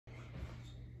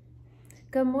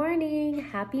Good morning.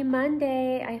 Happy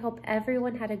Monday. I hope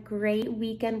everyone had a great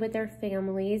weekend with their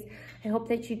families. I hope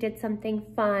that you did something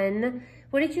fun.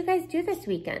 What did you guys do this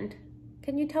weekend?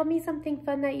 Can you tell me something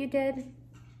fun that you did?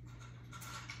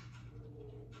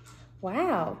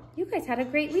 Wow, you guys had a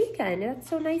great weekend. That's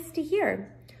so nice to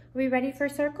hear. Are we ready for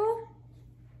circle?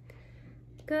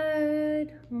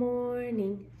 Good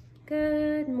morning.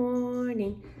 Good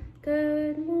morning.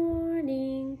 Good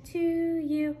morning to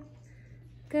you.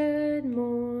 Good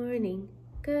morning,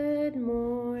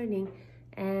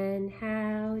 and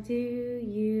how do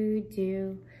you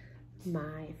do,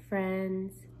 my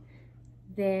friends?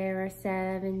 There are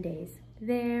 7 days,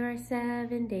 there are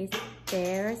 7 days,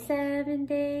 there are 7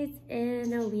 days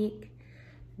in a week.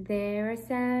 There are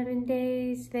 7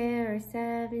 days, there are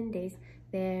 7 days,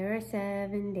 there are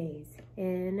 7 days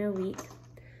in a week.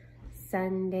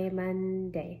 Sunday,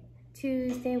 Monday,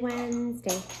 Tuesday,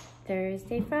 Wednesday,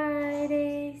 Thursday,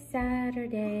 Friday,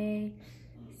 Saturday,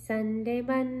 Sunday,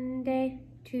 Monday,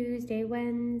 Tuesday,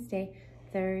 Wednesday,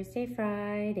 Thursday,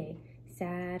 Friday,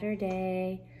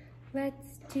 Saturday.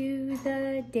 Let's do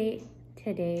the date.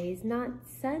 Today's not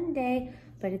Sunday,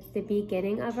 but it's the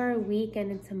beginning of our week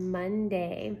and it's a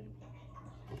Monday.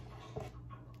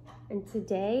 And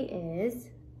today is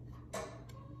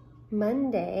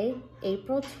Monday,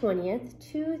 April 20th,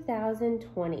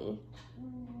 2020.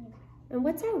 And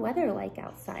what's our weather like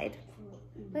outside?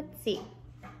 Let's see.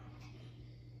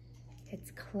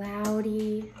 It's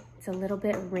cloudy, it's a little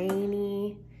bit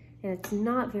rainy, and it's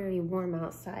not very warm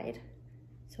outside.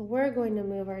 So we're going to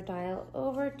move our dial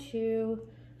over to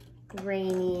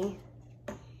rainy.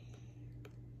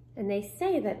 And they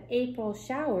say that April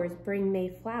showers bring May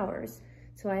flowers.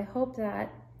 So I hope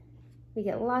that we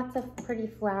get lots of pretty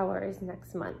flowers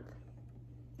next month.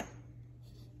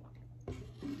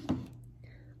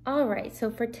 All right,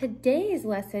 so for today's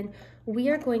lesson, we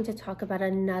are going to talk about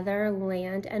another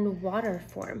land and water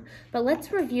form, but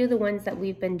let's review the ones that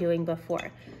we've been doing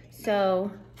before.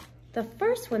 So the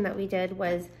first one that we did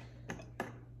was,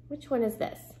 which one is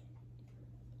this?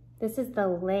 This is the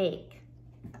lake,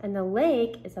 and the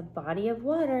lake is a body of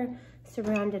water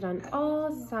surrounded on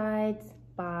all sides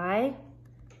by,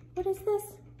 what is this?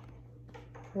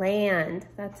 Land,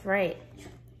 that's right.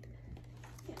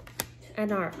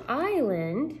 And our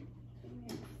island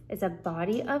is a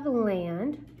body of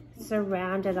land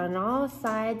surrounded on all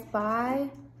sides by,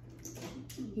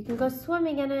 you can go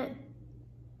swimming in it,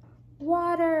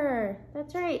 water.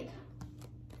 That's right.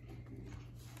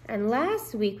 And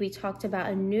last week we talked about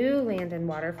a new land and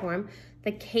water form,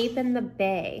 the cape and the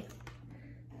bay.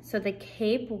 So the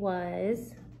cape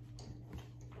was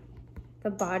the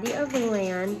body of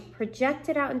land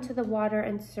projected out into the water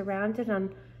and surrounded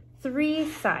on 3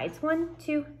 sides, 1,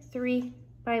 2, 3,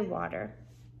 by water.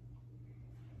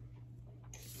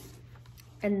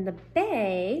 And the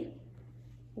bay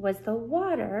was the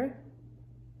water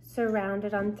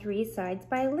surrounded on 3 sides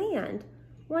by land,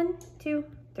 1, 2,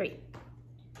 3.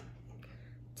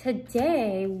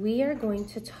 Today, we are going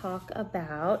to talk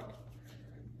about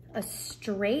a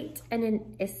strait and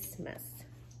an isthmus.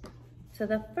 So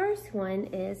the first one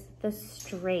is the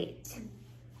strait.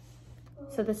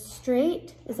 So the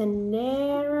strait is a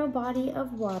narrow body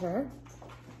of water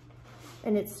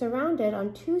and it's surrounded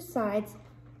on 2 sides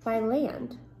by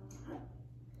land.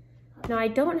 Now I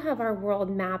don't have our world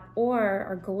map or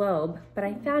our globe, but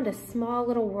I found a small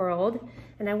little world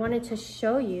and I wanted to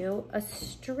show you a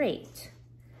strait.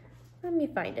 Let me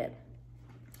find it.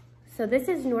 So this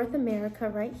is North America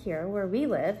right here where we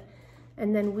live,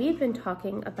 and then we've been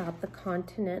talking about the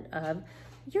continent of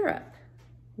Europe.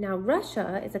 Now,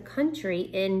 Russia is a country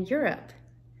in Europe.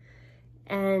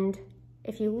 And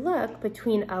if you look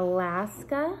between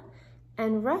Alaska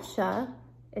and Russia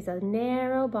is a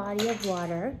narrow body of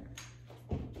water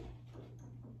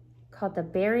called the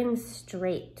Bering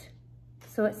Strait.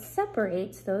 So it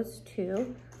separates those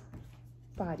 2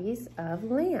 bodies of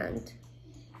land.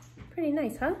 Pretty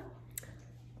nice, huh?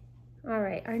 All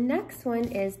right, our next one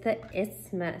is the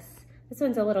isthmus. This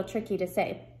one's a little tricky to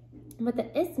say, but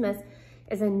the isthmus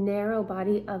is a narrow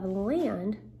body of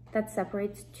land that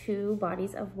separates 2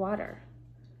 bodies of water.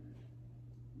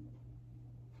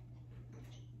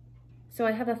 So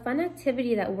I have a fun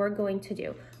activity that we're going to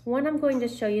do. One I'm going to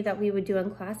show you that we would do in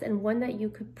class, and one that you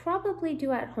could probably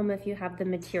do at home if you have the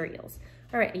materials.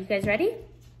 All right, you guys ready?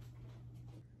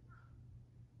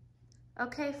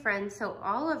 Okay, friends, so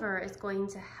Oliver is going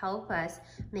to help us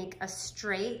make a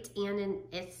strait and an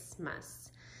isthmus.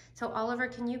 So Oliver,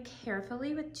 can you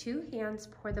carefully with 2 hands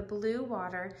pour the blue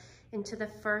water into the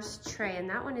first tray, and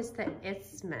that one is the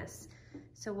isthmus.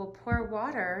 So we'll pour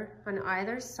water on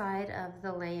either side of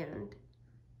the land.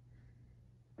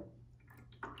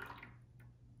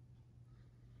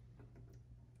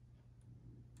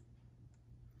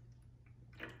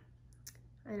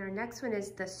 And our next one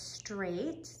is the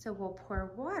strait. So we'll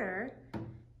pour water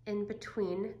in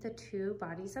between the two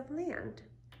bodies of land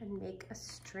and make a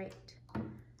strait.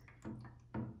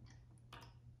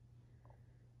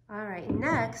 All right,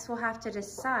 next we'll have to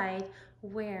decide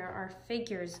where our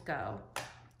figures go.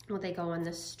 Will they go on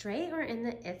the strait or in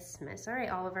the isthmus? All right,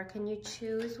 Oliver, can you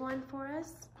choose one for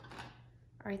us?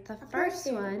 All right, the first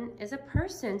one is a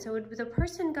person. So would the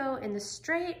person go in the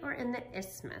strait or in the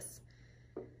isthmus?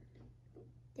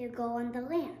 They go on the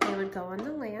land. They would go on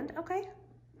the land. Okay,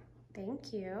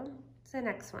 thank you. What's the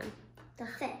next one? The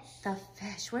fish. The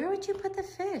fish. Where would you put the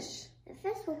fish? The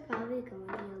fish will probably go in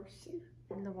the ocean.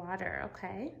 In the water,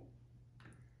 okay.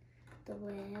 The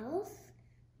whales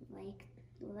like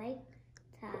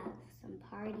to have some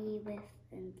party with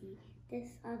in this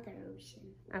other ocean.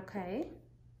 Okay.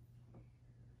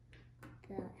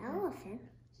 The elephant,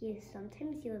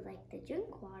 sometimes he would like to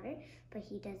drink water, but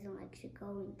he doesn't like to go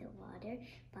in the water,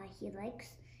 but he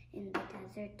likes in the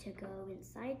desert to go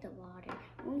inside the water,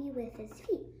 only with his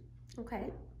feet.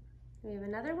 Okay. We have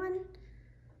another one.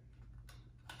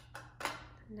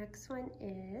 The next one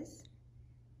is...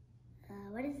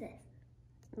 what is this?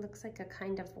 It looks like a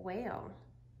kind of whale.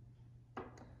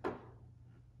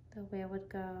 The whale would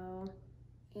go...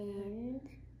 in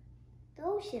the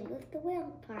ocean with the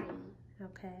whale party.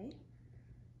 Okay.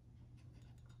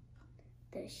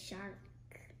 The shark.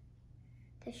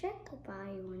 The shark will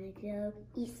probably want to go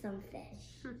eat some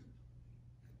fish.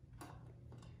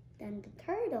 Then the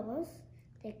turtles,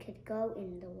 they could go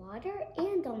in the water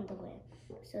and on the land.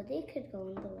 So they could go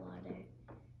in the water.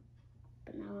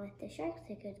 But now with the sharks,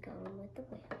 they could go in with the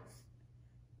whales.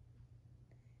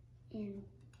 And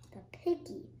the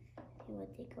piggy,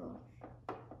 would they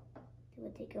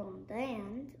go on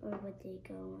land or would they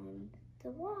go on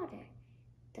the water?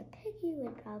 The piggy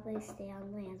would probably stay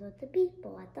on land with the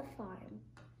people at the farm.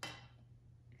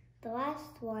 The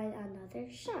last one, another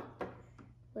shark.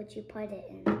 Would you put it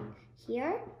in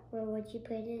here or would you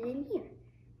put it in here?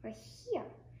 Or here?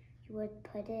 You would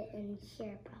put it in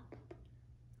here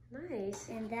probably. Nice.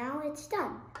 And now it's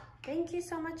done. Thank you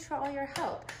so much for all your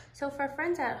help. So for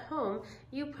friends at home,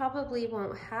 you probably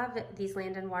won't have these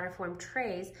land and water form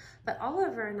trays, but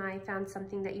Oliver and I found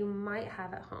something that you might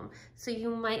have at home. So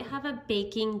you might have a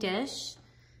baking dish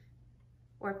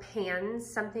or pans,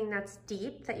 something that's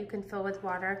deep that you can fill with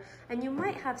water, and you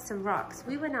might have some rocks.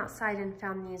 We went outside and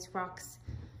found these rocks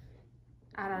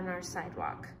out on our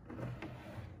sidewalk.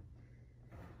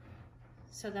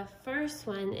 So the first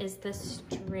one is the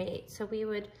strait. So we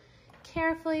would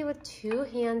carefully with two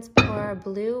hands pour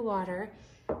blue water.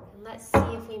 And let's see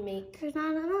if we make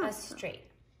a strait.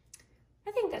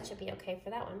 I think that should be okay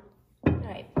for that one. All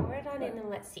right, pour it on in and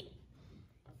let's see.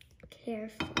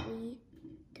 Carefully,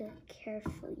 do it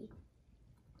carefully.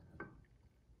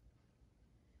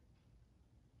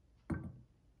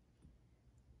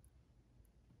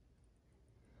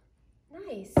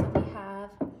 Nice, so we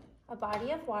have a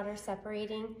body of water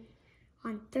separating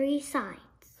on three sides.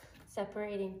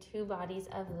 Separating two bodies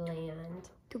of land.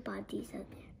 Two bodies of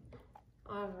land.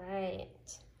 All right.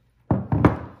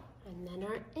 And then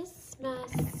our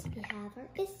isthmus. We have our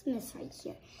isthmus right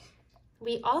here.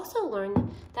 We also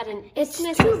learned that an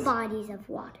isthmus is two bodies of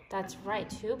water. That's right,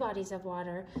 two bodies of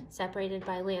water separated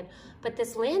by land. But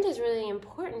this land is really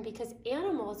important because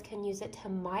animals can use it to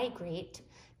migrate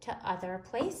to other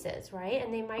places, right?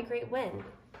 And they migrate when?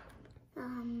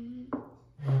 In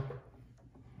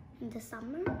the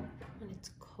summer. When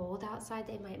it's cold outside,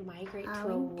 they might migrate to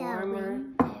a warmer.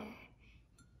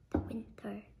 The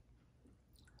winter.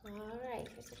 All right,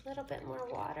 here's a little bit more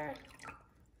water.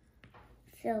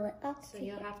 Fill it up. So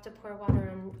you'll have to pour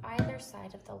water on either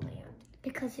side of the land.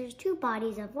 Because there's two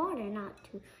bodies of water, not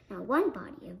one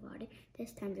body of water.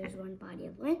 This time there's one body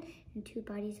of land and two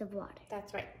bodies of water.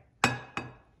 That's right.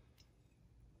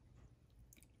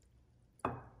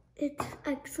 It's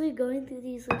actually going through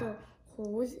these little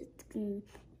holes. It's going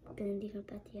to leave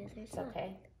up at the other side. It's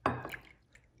okay.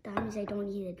 That means I don't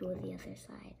need to do the other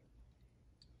side.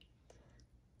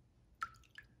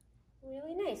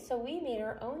 Really nice. So we made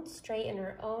our own strait and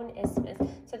our own isthmus.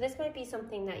 So this might be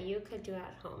something that you could do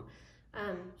at home.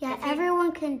 Yeah,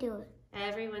 everyone can do it.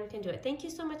 Everyone can do it. Thank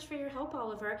you so much for your help,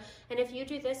 Oliver. And if you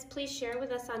do this, please share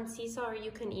with us on Seesaw or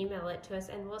you can email it to us.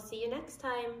 And we'll see you next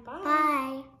time. Bye.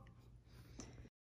 Bye.